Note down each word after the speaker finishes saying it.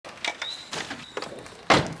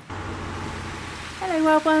Hello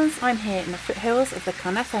wild ones, I'm here in the foothills of the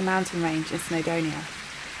Carneddau mountain range in Snowdonia.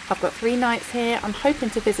 I've got 3 nights here. I'm hoping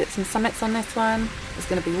to visit some summits on this one. There's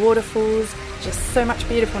going to be waterfalls, just so much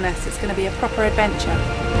beautifulness. It's going to be a proper adventure.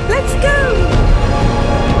 Let's go!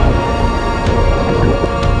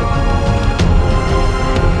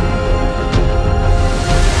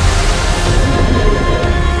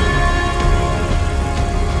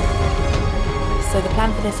 So the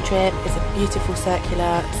plan for this trip is a beautiful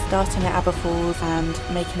circular, starting at Waterfalls and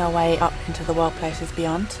making our way up into the wild places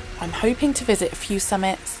beyond. I'm hoping to visit a few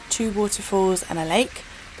summits, 2 waterfalls and a lake,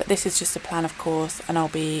 but this is just a plan of course, and I'll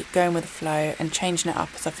be going with the flow and changing it up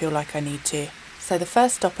as I feel like I need to. So the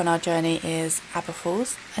first stop on our journey is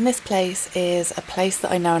Waterfalls, and this place is a place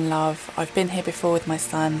that I know and love. I've been here before with my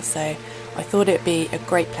son, so I thought it'd be a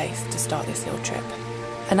great place to start this little trip.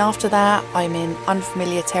 And after that, I'm in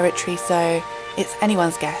unfamiliar territory, so it's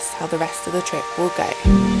anyone's guess how the rest of the trip will go.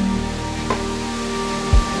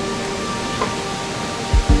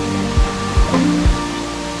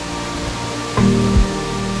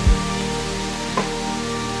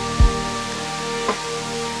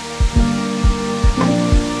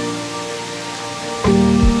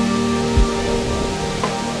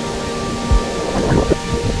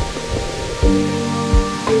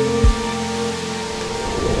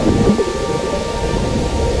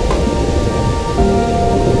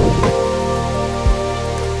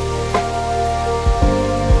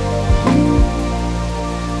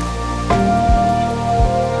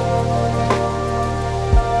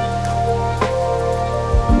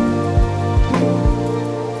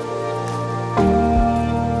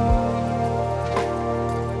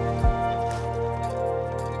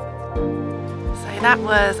 That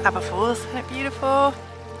was Waterfalls. Isn't it beautiful?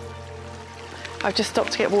 I've just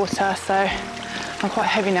stopped to get water, so I'm quite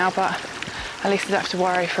heavy now, but at least I don't have to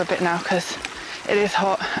worry for a bit now because it is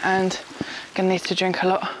hot and I'm gonna need to drink a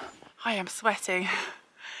lot. I am sweating.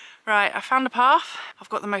 Right, I found a path. I've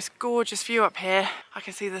got the most gorgeous view up here. I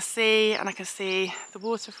can see the sea and I can see the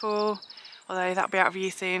waterfall, although that'll be out of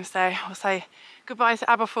view soon, so I'll say goodbye to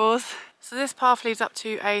Waterfalls. So this path leads up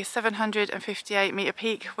to a 758 metre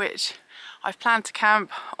peak, which I've planned to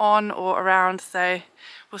camp on or around, so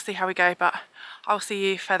we'll see how we go, but I'll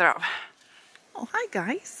see you further up. Oh, hi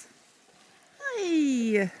guys.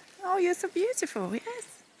 Hi. Oh, you're so beautiful,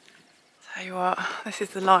 yes. Tell you what, this is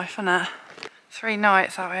the life, isn't it? 3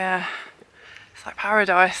 nights out here. It's like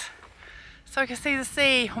paradise. So I can see the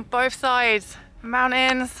sea on both sides,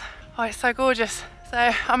 mountains. Oh, it's so gorgeous. So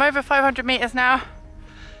I'm over 500 meters now,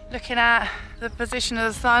 looking at the position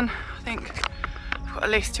of the sun. I think I've got at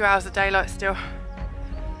least 2 hours of daylight still.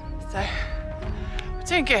 So we're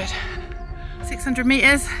doing good. 600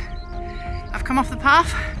 meters. I've come off the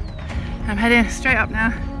path. I'm heading straight up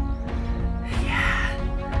now.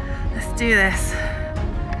 Yeah, let's do this.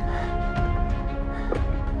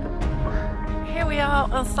 Here we are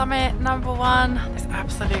on summit number 1. It's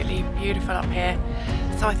absolutely beautiful up here.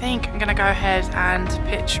 So I think I'm gonna go ahead and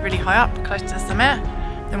pitch really high up, close to the summit.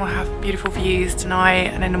 Then we'll have beautiful views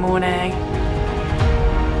tonight and in the morning.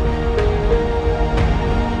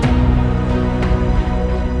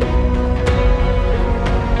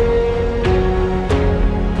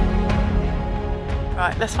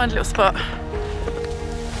 Right, let's find a little spot.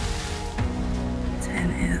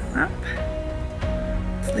 10 is up.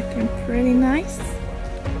 It's looking pretty nice.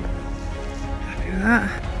 Happy with that.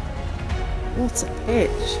 What a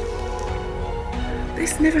pitch.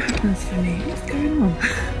 This never happens for me. What's going on?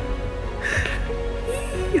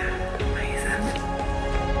 Amazing.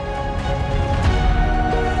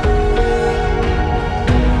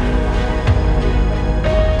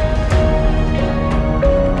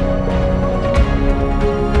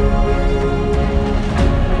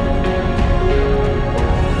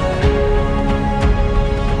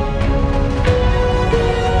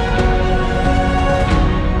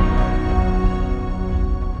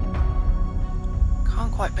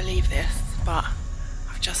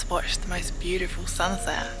 Watched the most beautiful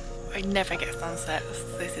sunset. I never get sunsets.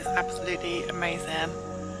 This is absolutely amazing.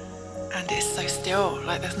 And it's so still,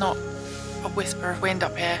 like there's not a whisper of wind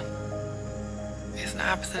up here. It's an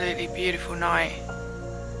absolutely beautiful night.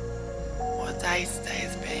 What a day today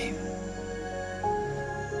has been.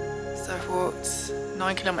 So I've walked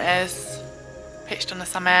 9 kilometers, pitched on the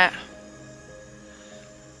summit.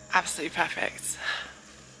 Absolutely perfect.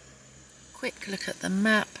 Quick look at the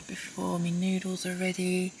map before my noodles are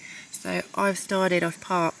ready. So I've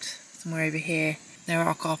parked somewhere over here. There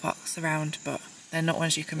are car parks around, but they're not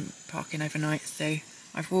ones you can park in overnight. So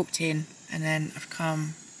I've walked in and then I've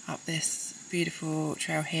come up this beautiful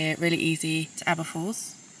trail here, really easy to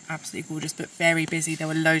Waterfalls. absolutely gorgeous, but very busy. There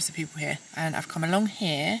were loads of people here. And I've come along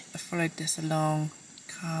here. I followed this along,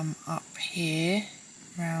 come up here,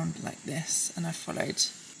 round like this, and I followed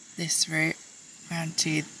this route round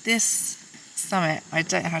to this summit. I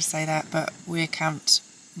don't know how to say that, but we're camped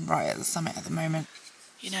right at the summit at the moment.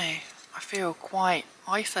 You know, I feel quite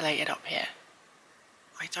isolated up here.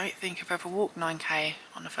 I don't think I've ever walked 9k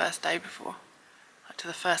on the first day before. Like to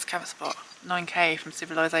the first camp spot, 9k from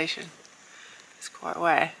civilization. It's quite a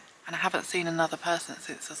way. And I haven't seen another person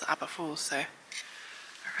since I was at Waterfalls, so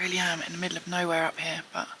I really am in the middle of nowhere up here.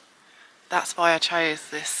 But that's why I chose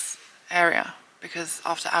this area, because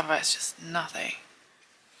after Ava it's just nothing.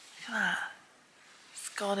 Look at that. It's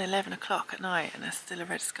gone 11 o'clock at night and there's still a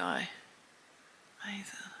red sky. Amazing.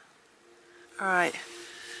 Alright,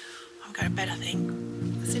 I'm going to bed I think.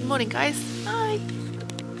 See you in the morning guys. Bye.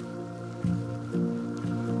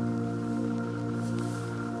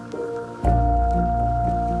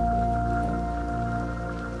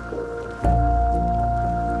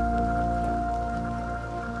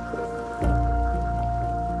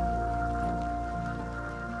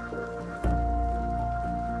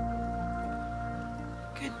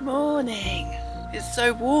 Good morning. It's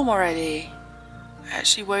so warm already. I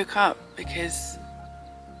actually woke up because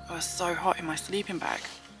I was so hot in my sleeping bag.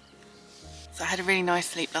 So I had a really nice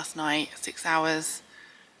sleep last night, 6 hours,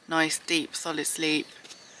 nice deep solid sleep.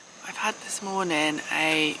 I've had this morning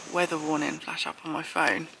a weather warning flash up on my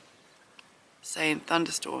phone saying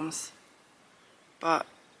thunderstorms, but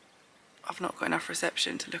I've not got enough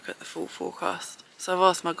reception to look at the full forecast. So I've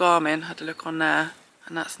asked my Garmin, had a look on there,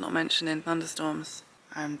 and that's not mentioning thunderstorms.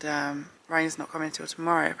 And rain's not coming till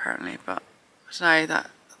tomorrow apparently, but I don't know,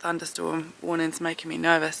 that thunderstorm warning's making me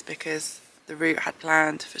nervous because the route I had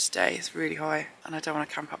planned for today is really high and I don't want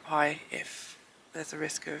to camp up high if there's a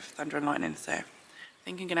risk of thunder and lightning, so I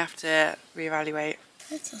think I'm gonna have to reevaluate.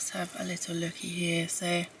 Let's just have a little looky here.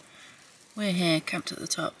 So we're here camped at the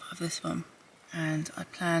top of this one and I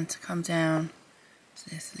plan to come down to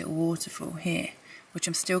this little waterfall here, which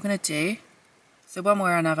I'm still gonna do. So one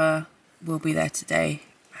way or another we'll be there today,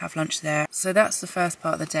 have lunch there. So that's the first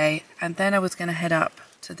part of the day, and then I was going to head up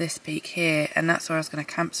to this peak here and that's where I was going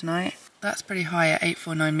to camp tonight. That's pretty high at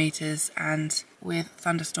 849 meters, and with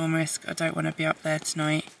thunderstorm risk I don't want to be up there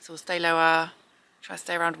tonight. So we'll stay lower, try to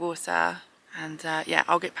stay around water, and yeah,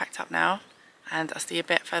 I'll get packed up now and I'll see you a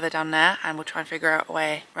bit further down there and we'll try and figure out a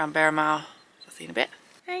way around Mile. So I'll see you in a bit.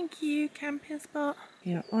 Thank you, camping spot.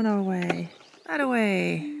 Yeah, on our way. That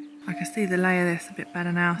away. I can see the lay of this a bit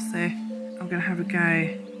better now, so I'm going to have a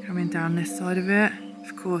go coming down this side of it.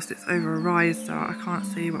 Of course it's over a rise so I can't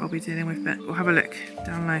see what I'll be dealing with, but we'll have a look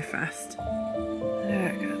down low first.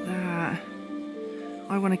 Look at that.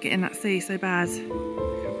 I want to get in that sea so bad.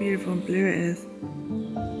 Look how beautiful and blue it is.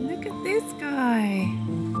 Look at this guy.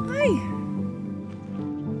 Hi.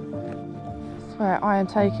 I swear I am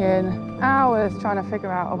taking hours trying to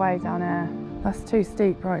figure out a way down here. That's too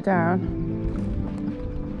steep right down.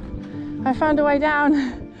 I found a way down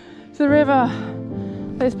to the river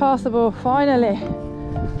that is passable, finally.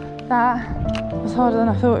 That was harder than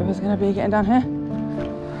I thought it was going to be getting down here.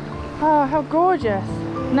 Oh, how gorgeous.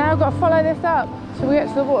 Now I've got to follow this up till we get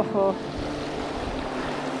to the waterfall.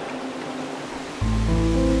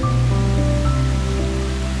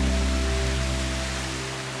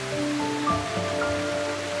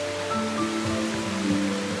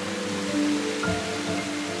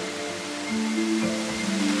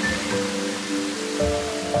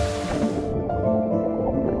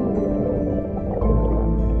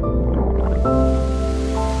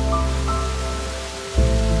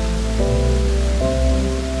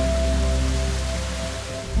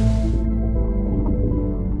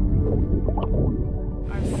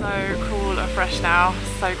 Now,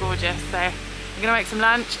 so gorgeous. So I'm gonna make some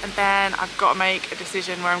lunch and then I've got to make a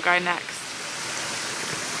decision where I'm going next.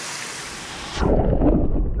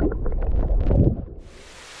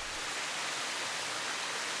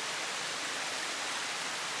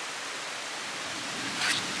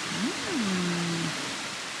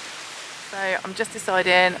 So I'm just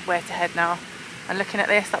deciding where to head now. I'm looking at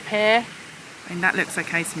this up here. I mean, that looks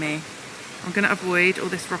okay to me. I'm gonna avoid all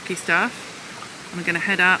this rocky stuff. I'm gonna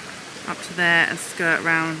head up to there and skirt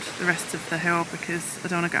around the rest of the hill because I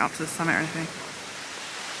don't want to get up to the summit or anything.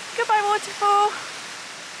 Goodbye waterfall.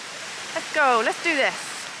 Let's go, let's do this.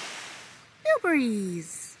 No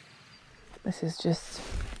breeze. This is just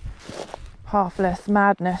pathless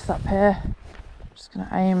madness up here. I'm just going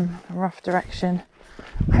to aim a rough direction,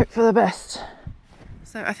 hope for the best.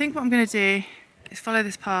 So I think what I'm going to do is follow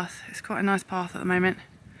this path. It's quite a nice path at the moment,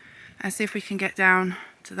 and see if we can get down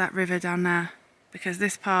to that river down there. Because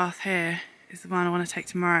this path here is the one I want to take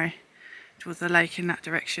tomorrow towards the lake in that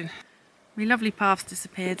direction. My lovely path's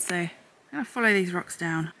disappeared, so I'm going to follow these rocks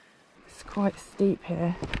down. It's quite steep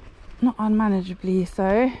here, not unmanageably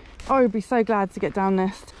so. I would be so glad to get down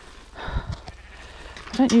this. I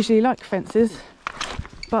don't usually like fences,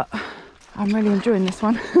 but I'm really enjoying this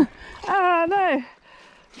one. Ah, no!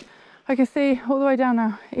 I can see all the way down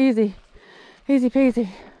now. Easy, easy peasy.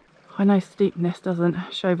 I know steepness doesn't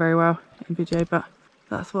show very well in video, but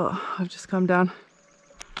that's what I've just come down.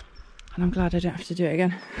 And I'm glad I don't have to do it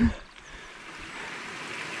again.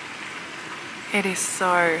 It is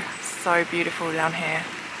so beautiful down here.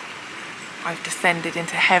 I've descended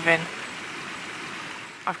into heaven.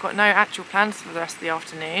 I've got no actual plans for the rest of the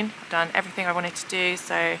afternoon. I've done everything I wanted to do,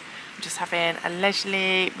 so I'm just having a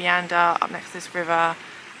leisurely meander up next to this river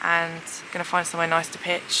and gonna find somewhere nice to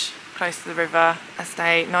pitch close to the river and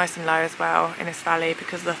stay nice and low as well in this valley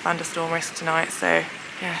because of the thunderstorm risk tonight. So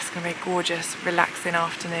yeah, it's gonna be a gorgeous, relaxing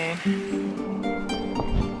afternoon.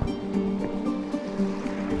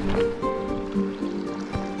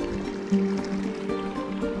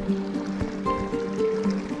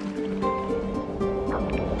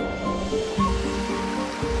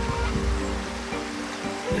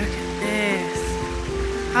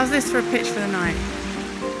 How's this for a pitch for the night?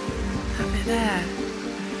 That bit there.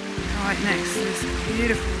 Right next to this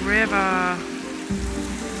beautiful river.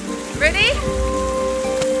 Ready?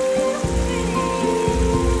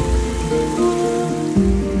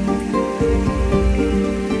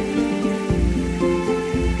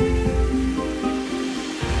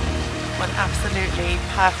 What an absolutely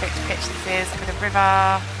perfect pitch this is, with a river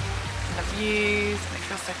and the views, and it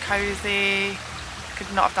feels so cosy.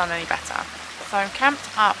 Could not have done any better. So I'm camped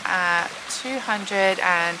up at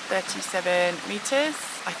 237 metres.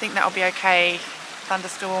 I think that'll be okay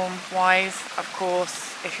thunderstorm wise. Of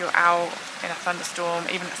course, if you're out in a thunderstorm,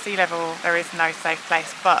 even at sea level, there is no safe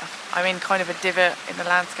place, but I'm in kind of a divot in the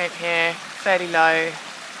landscape here, fairly low.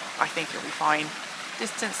 I think it'll be fine.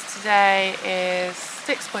 Distance today is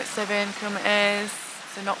 6.7 kilometres,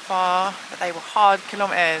 so not far, but they were hard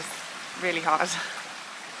kilometres, really hard.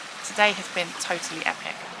 Today has been totally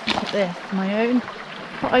epic. Look at this, my own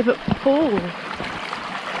private pool.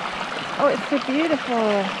 Oh, it's so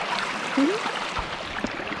beautiful.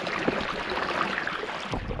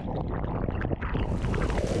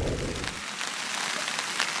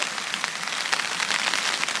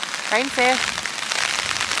 Rain's here.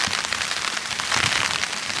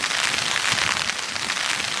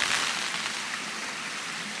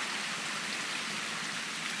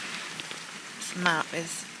 This map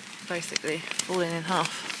is basically falling in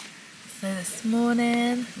half. So this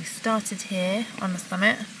morning we started here on the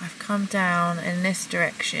summit. I've come down in this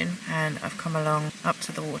direction and I've come along up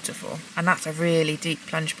to the waterfall, and that's a really deep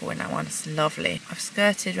plunge pool in that one. It's lovely. I've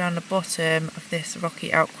skirted around the bottom of this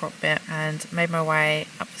rocky outcrop bit and made my way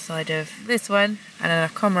up the side of this one, and then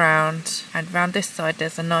I've come around, and round this side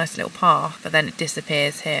there's a nice little path, but then it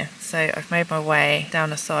disappears here. So I've made my way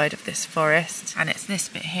down the side of this forest, and it's this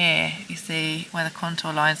bit here, you see, where the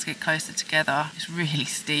contour lines get closer together. It's really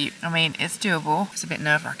steep. I mean, it's doable. It's a bit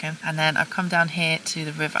nerve-wracking. And then I've come down here to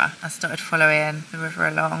the river. I started following the river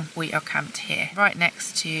along. We are camped here, right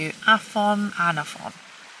next to Afon Anafon.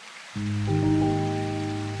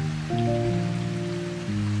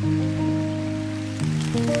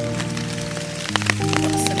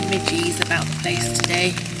 Got some midgies about the place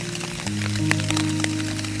today.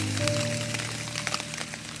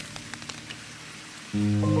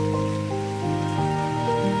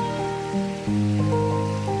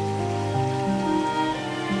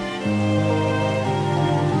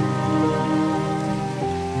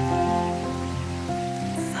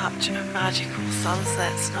 Such a magical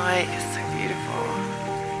sunset tonight. It's so beautiful.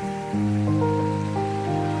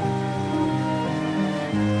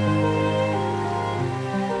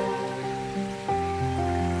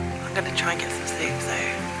 I'm gonna try and get some sleep, so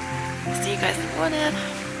I'll see you guys in the morning.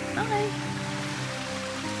 Bye.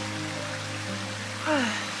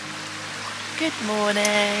 Good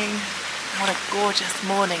morning. What a gorgeous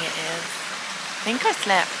morning it is. I think I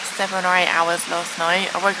slept 7 or 8 hours last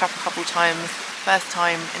night. I woke up a couple times. First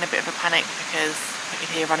time in a bit of a panic because I could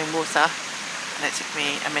hear running water, and it took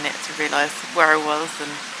me a minute to realise where I was and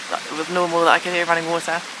that it was normal that I could hear running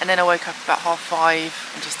water. And then I woke up about 5:30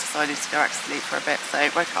 and just decided to go back to sleep for a bit, so I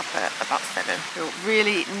woke up at about 7. Feel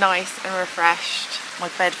really nice and refreshed. My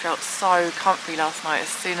bed felt so comfy last night. As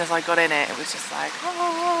soon as I got in it, it was just like,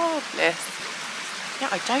 oh, bliss. Yeah,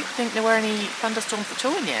 I don't think there were any thunderstorms at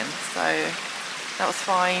all in the end, so that was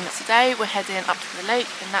fine. Today we're heading up to the lake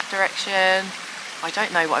in that direction. I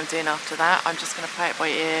don't know what I'm doing after that. I'm just going to play it by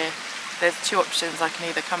ear. there's two options. I can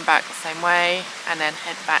either come back the same way and then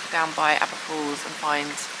head back down by Waterfalls and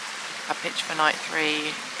find a pitch for night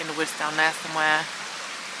 3 in the woods down there somewhere,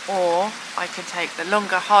 or I could take the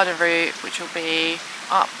longer, harder route, which will be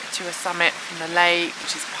up to a summit from the lake,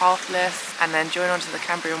 which is pathless, and then join onto the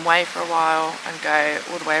Cambrian Way for a while and go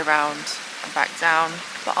all the way around and back down.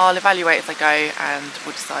 But I'll evaluate as I go and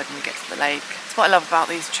we'll decide when we get to the lake. It's what I love about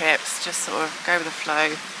these trips, just sort of go with the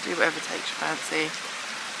flow, do whatever takes your fancy.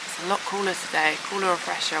 It's a lot cooler today, cooler and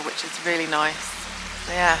fresher, which is really nice.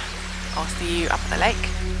 So yeah, I'll see you up at the lake.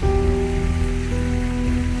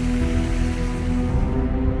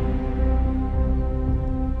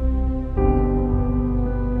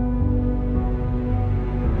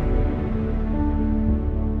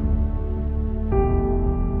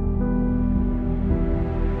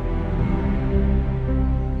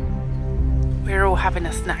 We're all having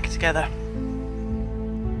a snack together.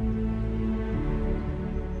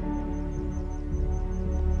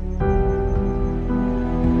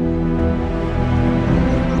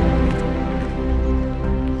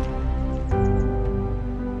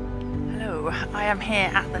 Hello, I am here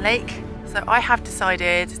at the lake. So I have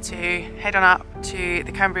decided to head on up to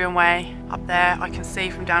the Cambrian Way. Up there I can see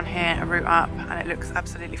from down here a route up and it looks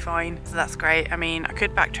absolutely fine, so that's great. I mean, I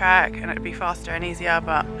could backtrack and it'd be faster and easier,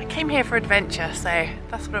 but I came here for adventure, so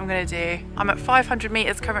that's what I'm going to do. I'm at 500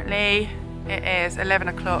 meters currently. It is 11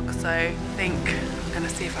 o'clock, so I think I'm going to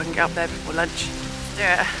see if I can get up there before lunch. Let's do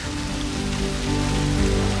it.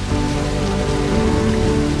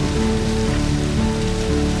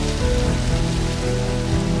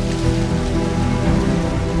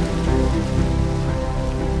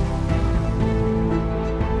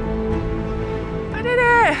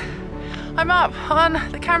 I'm up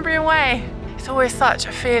on the Cambrian Way. It's always such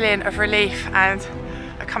a feeling of relief and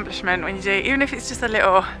accomplishment when you do, even if it's just a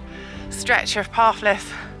little stretch of pathless.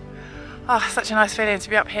 Oh, such a nice feeling to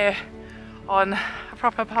be up here on a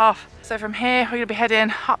proper path. So from here we're going to be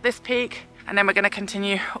heading up this peak and then we're going to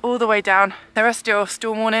continue all the way down. There are still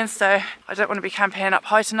storm warnings, so I don't want to be camping up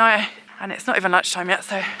high tonight, and it's not even lunchtime yet,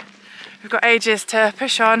 so we've got ages to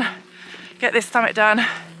push on, get this summit done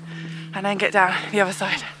and then get down the other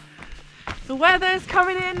side. The weather's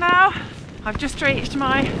coming in now. I've just reached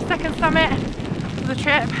my second summit of the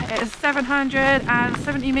trip. It is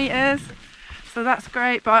 770 meters, so that's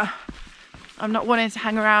great, but I'm not wanting to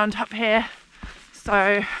hang around up here. So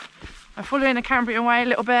I'm following the Cambrian Way a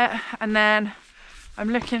little bit, and then I'm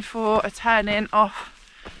looking for a turning off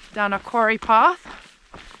down a quarry path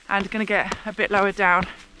and gonna get a bit lower down.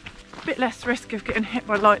 A bit less risk of getting hit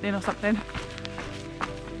by lightning or something.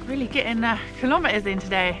 Really getting kilometers in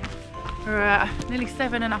today. We're nearly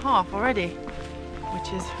 7.5 already,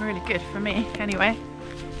 which is really good for me anyway.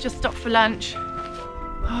 Just stopped for lunch.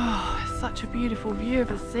 Oh, it's such a beautiful view of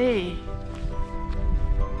the sea.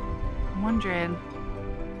 I'm wondering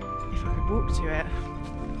if I could walk to it.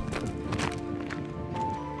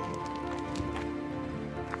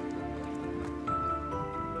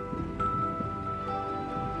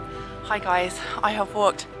 Hi guys, I have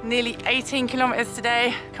walked nearly 18 kilometers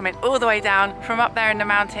today, coming all the way down from up there in the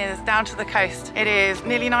mountains down to the coast. It is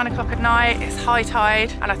nearly 9 o'clock at night, it's high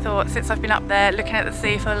tide, and I thought since I've been up there looking at the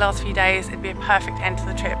sea for the last few days, it'd be a perfect end to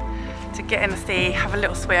the trip to get in the sea, have a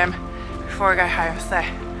little swim before I go home. So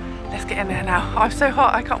let's get in there now. I'm so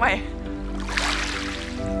hot, I can't wait.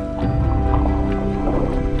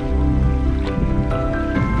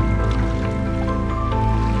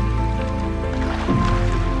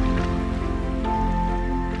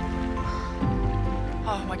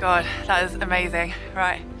 God, that is amazing.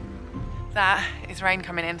 Right, that is rain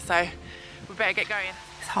coming in, so we better get going.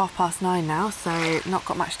 It's 9:30 now, so not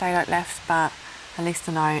got much daylight left, but at least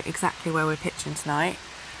I know exactly where we're pitching tonight.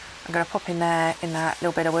 I'm gonna pop in there in that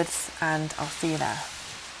little bit of woods and I'll see you there.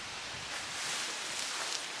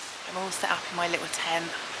 I'm all set up in my little tent.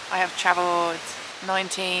 I have travelled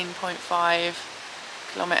 19.5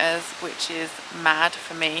 kilometers, which is mad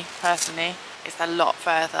for me personally. It's a lot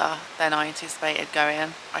further than I anticipated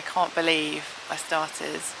going. I can't believe I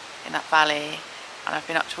started in that valley and I've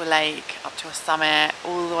been up to a lake, up to a summit,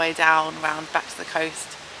 all the way down, round back to the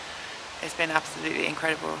coast. It's been absolutely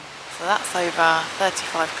incredible. So that's over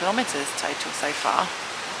 35 kilometers total so far,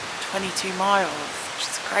 22 miles, which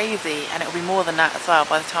is crazy. And it'll be more than that as well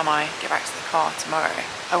by the time I get back to the car tomorrow.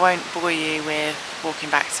 I won't bore you with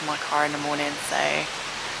walking back to my car in the morning, so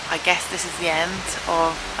I guess this is the end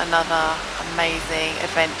of another amazing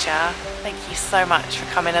adventure. Thank you so much for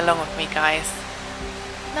coming along with me, guys.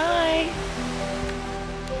 Night.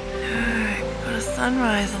 Look, got a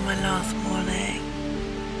sunrise on my last morning.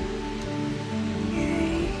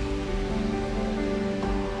 Yay.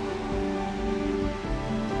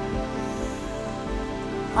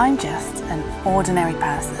 I'm just an ordinary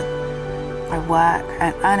person. I work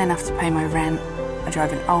and earn enough to pay my rent, I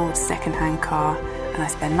drive an old second-hand car, and I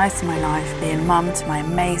spend most of my life being mum to my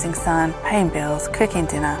amazing son, paying bills, cooking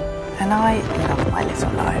dinner, and I love my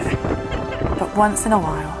little life. But once in a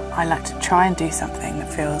while, I like to try and do something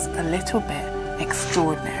that feels a little bit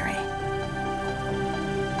extraordinary.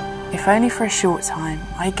 If only for a short time,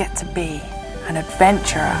 I get to be an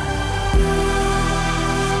adventurer.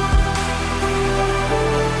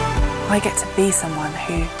 I get to be someone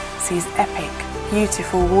who sees epic,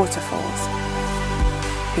 beautiful waterfalls,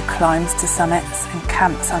 who climbs to summits and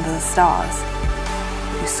camps under the stars,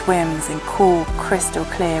 who swims in cool, crystal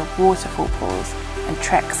clear waterfall pools and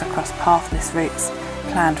treks across pathless routes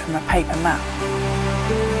planned from a paper map.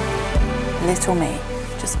 Little me,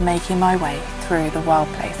 just making my way through the wild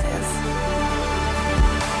places.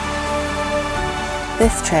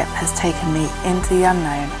 This trip has taken me into the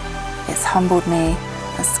unknown. It's humbled me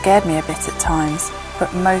and scared me a bit at times,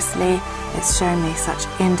 but mostly it's shown me such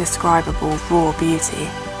indescribable raw beauty.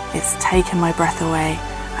 It's taken my breath away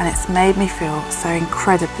and it's made me feel so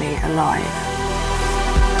incredibly alive.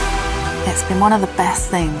 It's been one of the best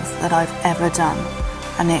things that I've ever done,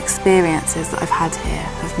 and the experiences that I've had here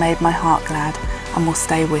have made my heart glad and will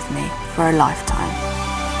stay with me for a lifetime.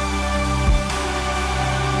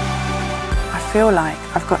 I feel like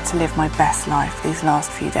I've got to live my best life these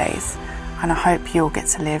last few days, and I hope you'll get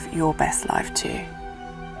to live your best life too,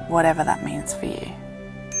 whatever that means for you.